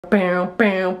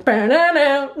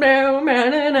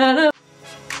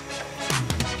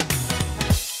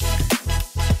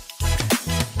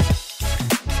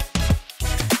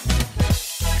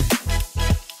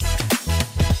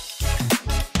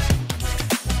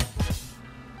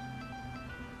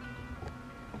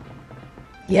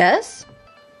Yes?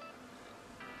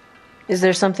 Is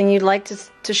there something you'd like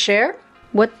to share?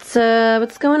 What's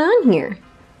going on here?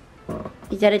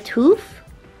 Is that a tooth?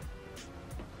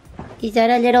 Is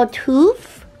that a little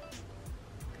tooth?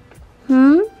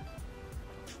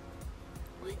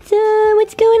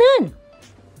 What's going on?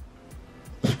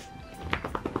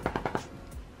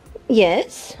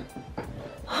 Yes?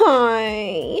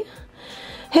 Hi.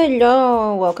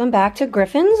 Hello, welcome back to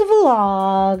Griffin's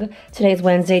vlog. Today's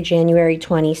Wednesday, January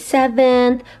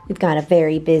 27th. We've got a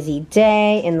very busy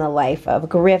day in the life of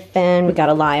Griffin. We've got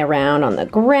to lie around on the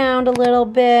ground a little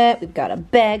bit. We've got to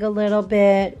beg a little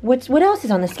bit. What else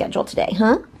is on the schedule today,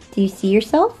 huh? Do you see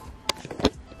yourself?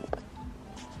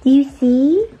 Do you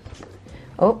see?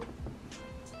 Oh,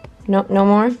 no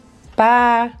more?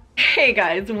 Bye. Hey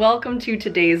guys, welcome to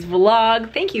today's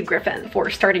vlog. Thank you, Griffin,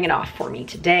 for starting it off for me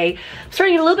today. I'm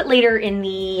starting it a little bit later in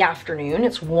the afternoon.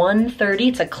 It's 1:30.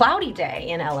 It's a cloudy day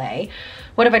in LA.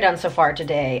 What have I done so far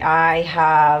today? I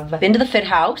have been to the Fit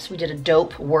House. We did a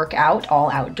dope workout,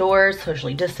 all outdoors,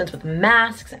 socially distanced with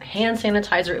masks and hand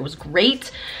sanitizer. It was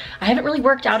great. I haven't really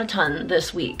worked out a ton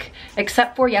this week,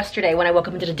 except for yesterday when I woke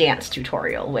up and did a dance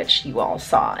tutorial, which you all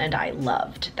saw and I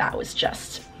loved. That was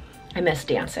just... I miss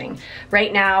dancing.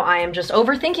 Right now, I am just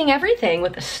overthinking everything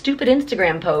with a stupid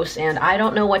Instagram post, and I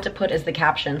don't know what to put as the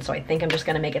caption, so I think I'm just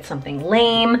gonna make it something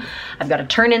lame. I've got to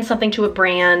turn in something to a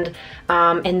brand,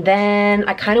 and then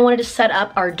I kind of wanted to set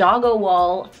up our doggo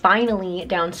wall finally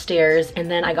downstairs,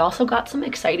 and then I also got some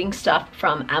exciting stuff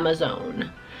from Amazon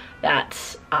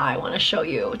that I want to show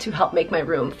you to help make my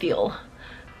room feel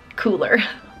cooler.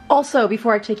 Also,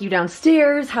 before I take you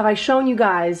downstairs, have I shown you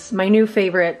guys my new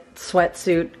favorite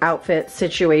sweatsuit outfit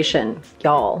situation?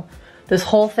 Y'all, this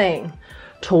whole thing,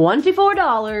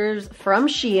 $24 from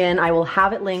Shein. I will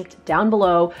have it linked down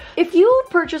below. If you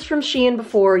purchased from Shein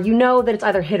before, you know that it's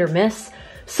either hit or miss.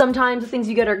 Sometimes the things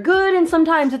you get are good, and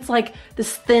sometimes it's like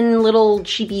this thin little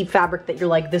cheapy fabric that you're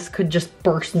like, this could just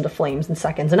burst into flames in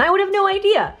seconds, and I would have no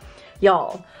idea.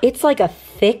 Y'all, it's like a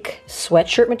thick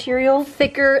sweatshirt material,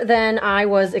 thicker than I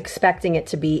was expecting it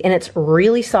to be, and it's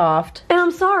really soft. And I'm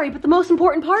sorry, but the most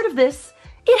important part of this,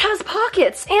 it has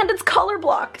pockets and it's color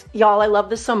blocked. Y'all, I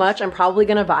love this so much. I'm probably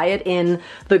gonna buy it in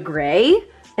the gray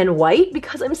and white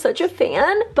because I'm such a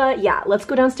fan. But yeah, let's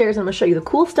go downstairs and I'm gonna show you the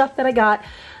cool stuff that I got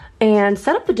and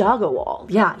set up the doggo wall.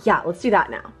 Yeah, let's do that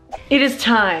now. It is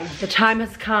time. The time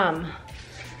has come.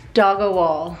 Doggo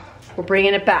wall. We're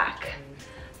bringing it back.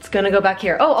 Gonna go back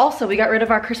here. Oh, also, we got rid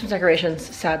of our Christmas decorations,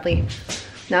 sadly.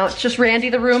 Now it's just Randy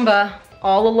the Roomba,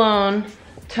 all alone.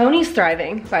 Tony's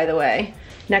thriving, by the way,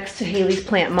 next to Haley's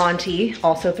plant, Monty,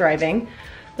 also thriving.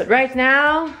 But right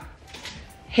now,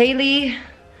 Haley,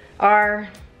 our,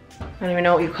 I don't even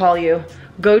know what you call you,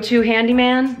 go-to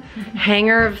handyman,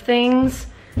 hanger of things,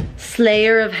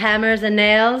 slayer of hammers and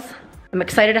nails. I'm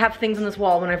excited to have things on this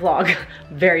wall when I vlog.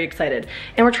 Very excited.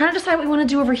 And we're trying to decide what we want to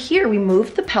do over here. We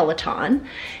moved the Peloton,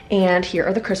 and here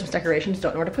are the Christmas decorations.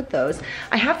 Don't know where to put those.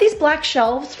 I have these black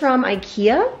shelves from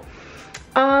IKEA.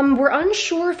 We're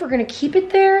unsure if we're gonna keep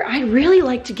it there. I'd really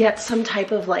like to get some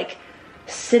type of like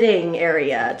sitting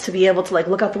area to be able to like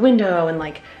look out the window and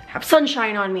like have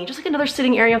sunshine on me. Just like another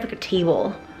sitting area with like a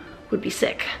table would be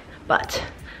sick. But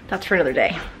that's for another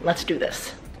day. Let's do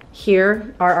this.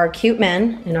 Here are our cute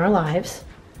men in our lives.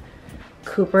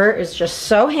 Cooper is just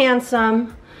so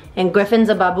handsome, and Griffin's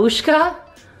a babushka.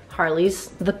 Harley's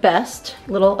the best,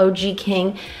 little OG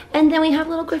king. And then we have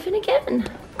little Griffin again.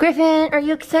 Griffin, are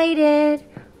you excited?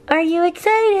 Are you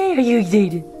excited? Are you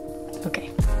excited?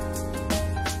 Okay.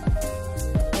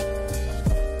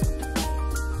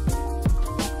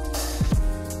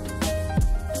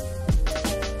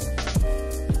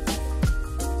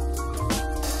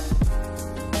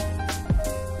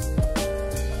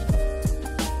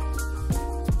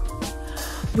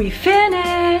 We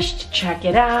finished, check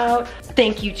it out.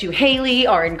 Thank you to Haley,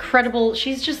 our incredible,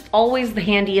 she's just always the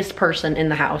handiest person in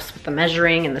the house with the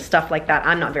measuring and the stuff like that.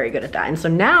 I'm not very good at that. And so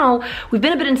now we've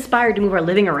been a bit inspired to move our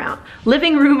living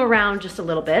room around just a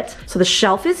little bit. So the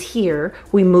shelf is here.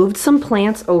 We moved some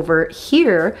plants over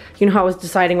here. You know how I was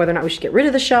deciding whether or not we should get rid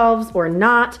of the shelves or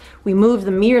not. We moved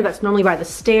the mirror that's normally by the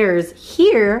stairs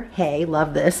here. Hey,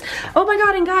 love this. Oh my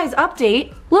God, and guys,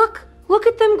 update. Look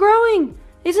at them growing.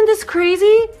 Isn't this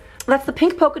crazy? That's the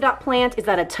pink polka dot plant. Is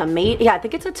that a tomato? Yeah, I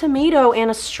think it's a tomato and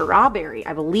a strawberry,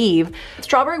 I believe.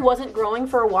 Strawberry wasn't growing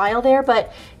for a while there,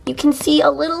 but you can see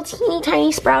a little teeny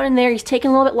tiny sprout in there. He's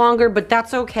taking a little bit longer, but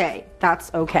that's okay.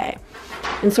 That's okay.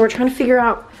 And so we're trying to figure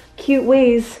out cute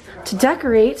ways to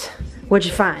decorate. What'd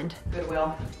you find?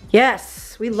 Goodwill.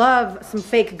 Yes, we love some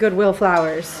fake Goodwill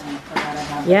flowers.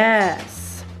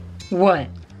 Yes. What?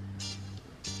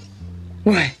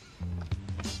 What?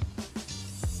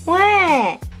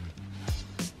 What?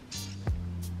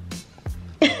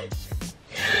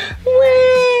 What?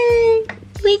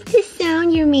 What's the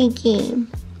sound you're making?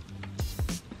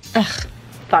 Ugh,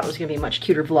 thought it was gonna be a much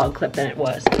cuter vlog clip than it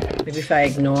was. Maybe if I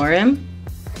ignore him.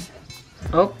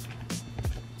 Oh.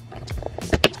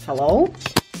 Hello?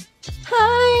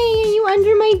 Hi, are you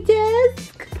under my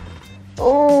desk?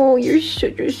 Oh, you're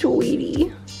such a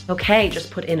sweetie. Okay,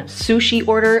 just put in a sushi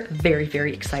order. Very,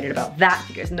 very excited about that.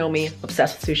 You guys know me,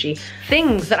 obsessed with sushi.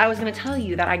 Things that I was gonna tell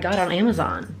you that I got on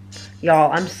Amazon.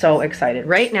 Y'all, I'm so excited.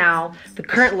 Right now, the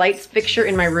current lights fixture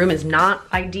in my room is not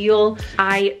ideal.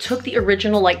 I took the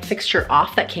original light fixture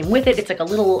off that came with it. It's like a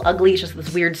little ugly, it's just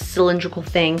this weird cylindrical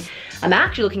thing. I'm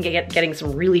actually looking at getting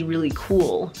some really, really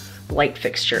cool light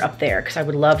fixture up there because I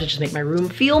would love to just make my room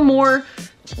feel more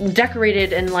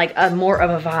decorated and like more of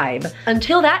a vibe.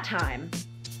 Until that time,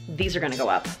 these are gonna go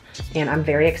up and I'm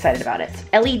very excited about it.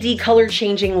 LED color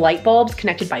changing light bulbs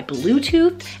connected by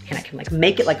Bluetooth, and I can like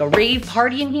make it like a rave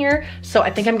party in here. So I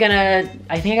think I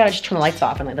gotta just turn the lights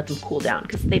off and like let them cool down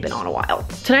because they've been on a while.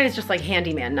 Tonight is just like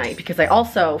handyman night because I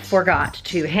also forgot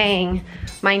to hang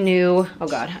my new, oh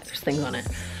God, there's things on it.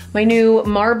 My new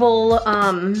marble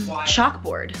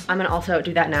chalkboard. I'm gonna also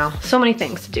do that now. So many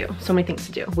things to do, so many things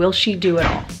to do. Will she do it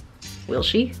all? Will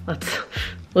she?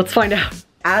 Let's find out.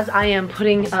 As I am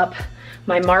putting up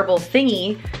my marble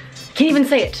thingy, can't even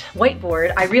say it,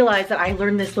 whiteboard, I realized that I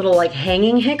learned this little like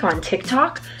hanging hick on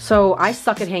TikTok. So I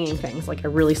suck at hanging things, like I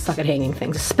really suck at hanging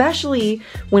things, especially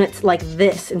when it's like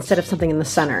this instead of something in the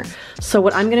center. So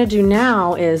what I'm gonna do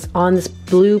now is on this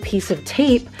blue piece of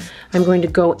tape, I'm going to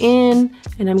go in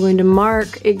and I'm going to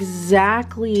mark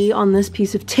exactly on this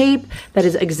piece of tape that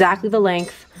is exactly the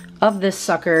length of this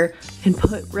sucker and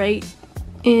put right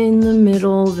in the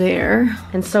middle there.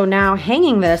 And so now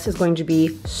hanging this is going to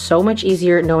be so much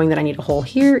easier knowing that I need a hole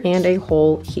here and a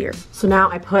hole here. So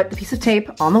now I put the piece of tape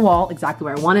on the wall exactly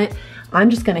where I want it. I'm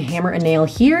just gonna hammer a nail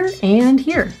here and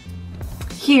here.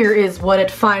 Here is what it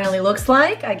finally looks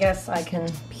like. I guess I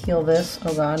can peel this,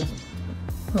 oh God.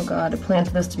 Oh God, I planned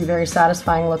for this to be very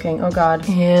satisfying looking, oh God.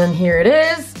 And here it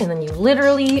is, and then you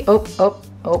literally, oh.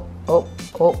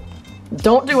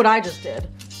 Don't do what I just did.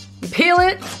 You peel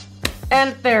it,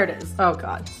 and there it is. Oh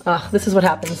God, this is what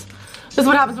happens. This is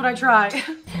what happens when I try.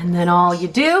 And then all you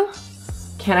do,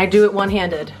 can I do it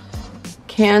one-handed?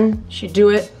 Can she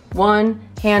do it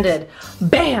one-handed?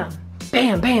 Bam,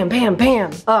 bam, bam, bam,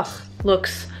 bam. Ugh,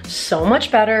 looks so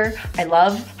much better. I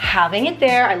love having it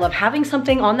there. I love having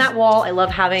something on that wall. I love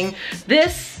having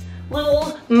this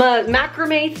little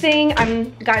macrame thing.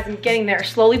 Guys, I'm getting there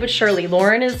slowly but surely.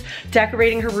 Lauren is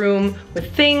decorating her room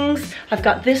with things. I've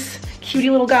got this cutie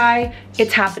little guy.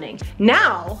 It's happening.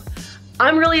 Now,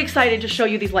 I'm really excited to show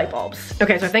you these light bulbs.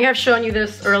 Okay, so I think I've shown you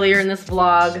this earlier in this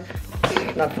vlog.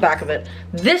 Not the back of it.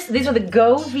 These are the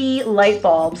Go V light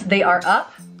bulbs. They are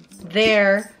up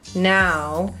there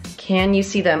now. Can you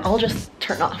see them? I'll just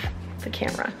turn off the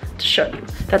camera to show you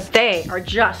that they are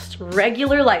just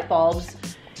regular light bulbs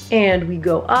and we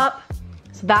go up.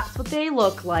 So that's what they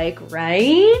look like,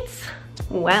 right?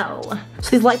 Well, so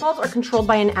these light bulbs are controlled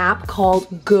by an app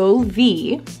called Go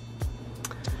V.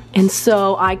 And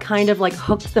so I kind of like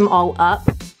hooked them all up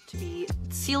to be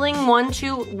ceiling 1,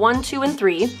 2, 1, 2, and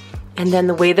 3. And then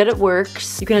the way that it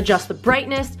works, you can adjust the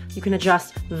brightness, you can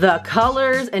adjust the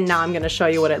colors, and now I'm gonna show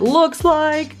you what it looks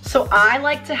like. So I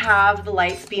like to have the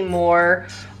lights be more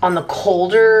on the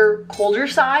colder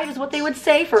side is what they would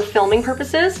say for filming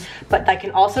purposes, but I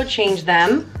can also change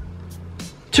them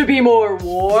to be more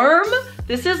warm.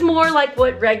 This is more like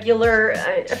what regular,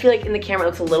 I feel like in the camera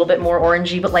it looks a little bit more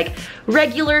orangey, but like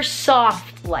regular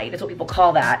soft light is what people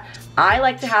call that. I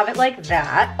like to have it like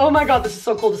that. Oh my God, this is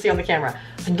so cool to see on the camera.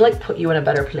 I need to like put you in a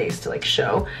better place to like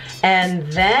show.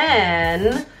 And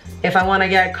then, if I wanna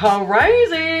get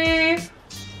crazy,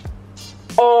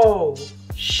 oh,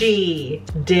 she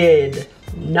did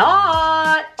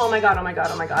not. Oh my God, oh my God,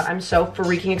 oh my God. I'm so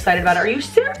freaking excited about it. Are you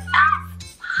serious?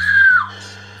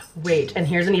 Wait, and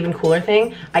here's an even cooler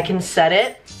thing. I can set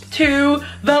it to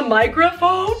the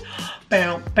microphone.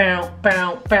 Oh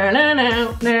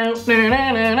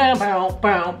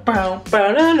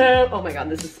my my God,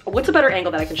 this is, what's a better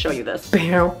angle that I can show you this?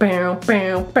 Okay, I don't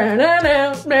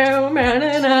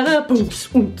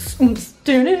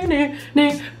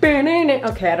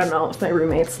know if my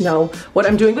roommates know what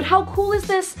I'm doing, but how cool is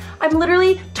this? I'm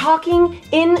literally talking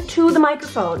into the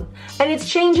microphone and it's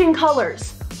changing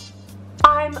colors.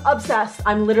 I'm obsessed.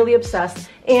 I'm literally obsessed.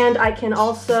 And I can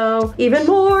also, even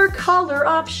more color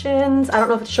options. I don't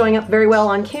know if it's showing up very well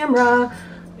on camera.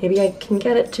 Maybe I can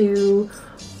get it to,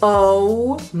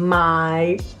 oh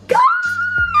my God,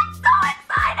 I'm so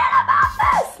excited about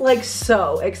this. Like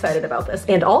so excited about this.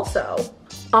 And also,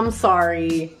 I'm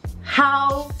sorry,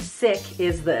 how sick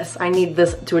is this? I need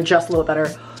this to adjust a little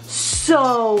better.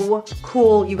 So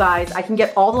cool, you guys. I can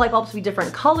get all the light bulbs to be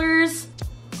different colors.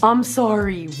 I'm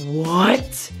sorry,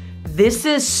 what? This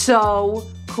is so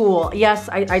cool. Yes,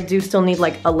 I do still need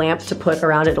like a lamp to put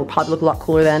around it. It'll probably look a lot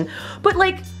cooler then. But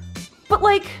like,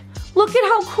 look at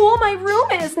how cool my room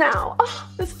is now. Oh,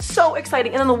 this is so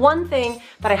exciting. And then the one thing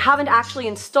that I haven't actually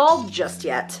installed just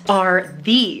yet are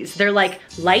these. They're like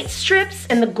light strips,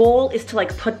 and the goal is to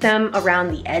like put them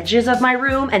around the edges of my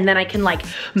room, and then I can like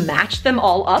match them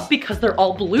all up because they're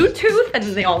all Bluetooth and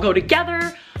they all go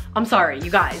together. I'm sorry, you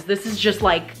guys, this is just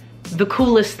like the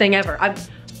coolest thing ever. I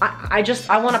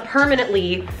want to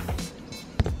permanently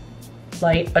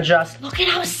light adjust. Look at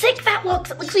how sick that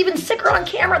looks. It looks even sicker on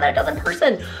camera than it does in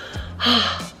person.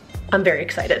 I'm very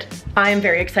excited. I am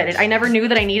very excited. I never knew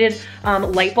that I needed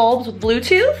light bulbs with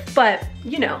Bluetooth, but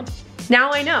you know,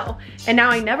 now I know. And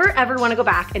now I never ever want to go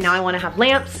back, and now I want to have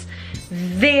lamps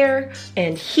there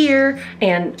and here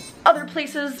and other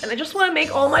places, and I just want to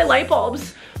make all my light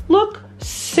bulbs look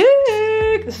sick.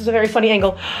 This is a very funny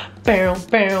angle. Okay.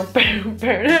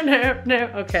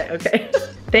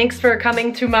 Thanks for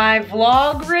coming to my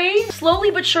vlog, Ray.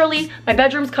 Slowly but surely, my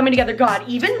bedroom's coming together. God,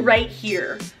 even right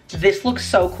here, this looks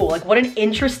so cool. Like, what an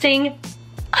interesting,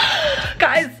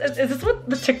 guys, is this what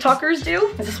the TikTokers do?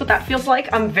 Is this what that feels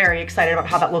like? I'm very excited about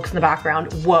how that looks in the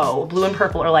background. Whoa, blue and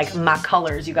purple are like my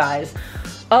colors, you guys.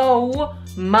 Oh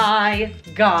my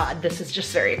God, this is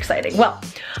just very exciting. Well,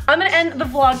 I'm gonna end the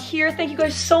vlog here. Thank you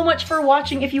guys so much for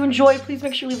watching. If you enjoyed, please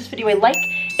make sure you leave this video a like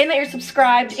and that you're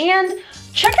subscribed, and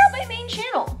check out my main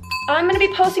channel. I'm gonna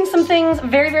be posting some things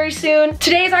very, very soon.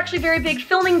 Today is actually a very big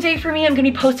filming day for me. I'm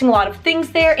gonna be posting a lot of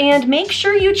things there, and make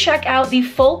sure you check out the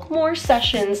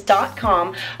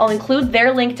folkmoresessions.com. I'll include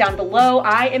their link down below.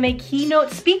 I am a keynote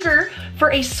speaker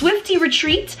for a Swiftie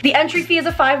retreat. The entry fee is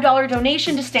a $5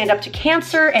 donation to stand up to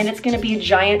cancer, and it's gonna be a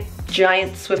giant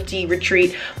Swiftie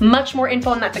retreat. Much more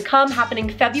info on that to come, happening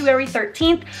February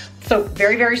 13th. So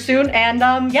very, very soon.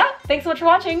 And yeah, thanks so much for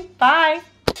watching. Bye.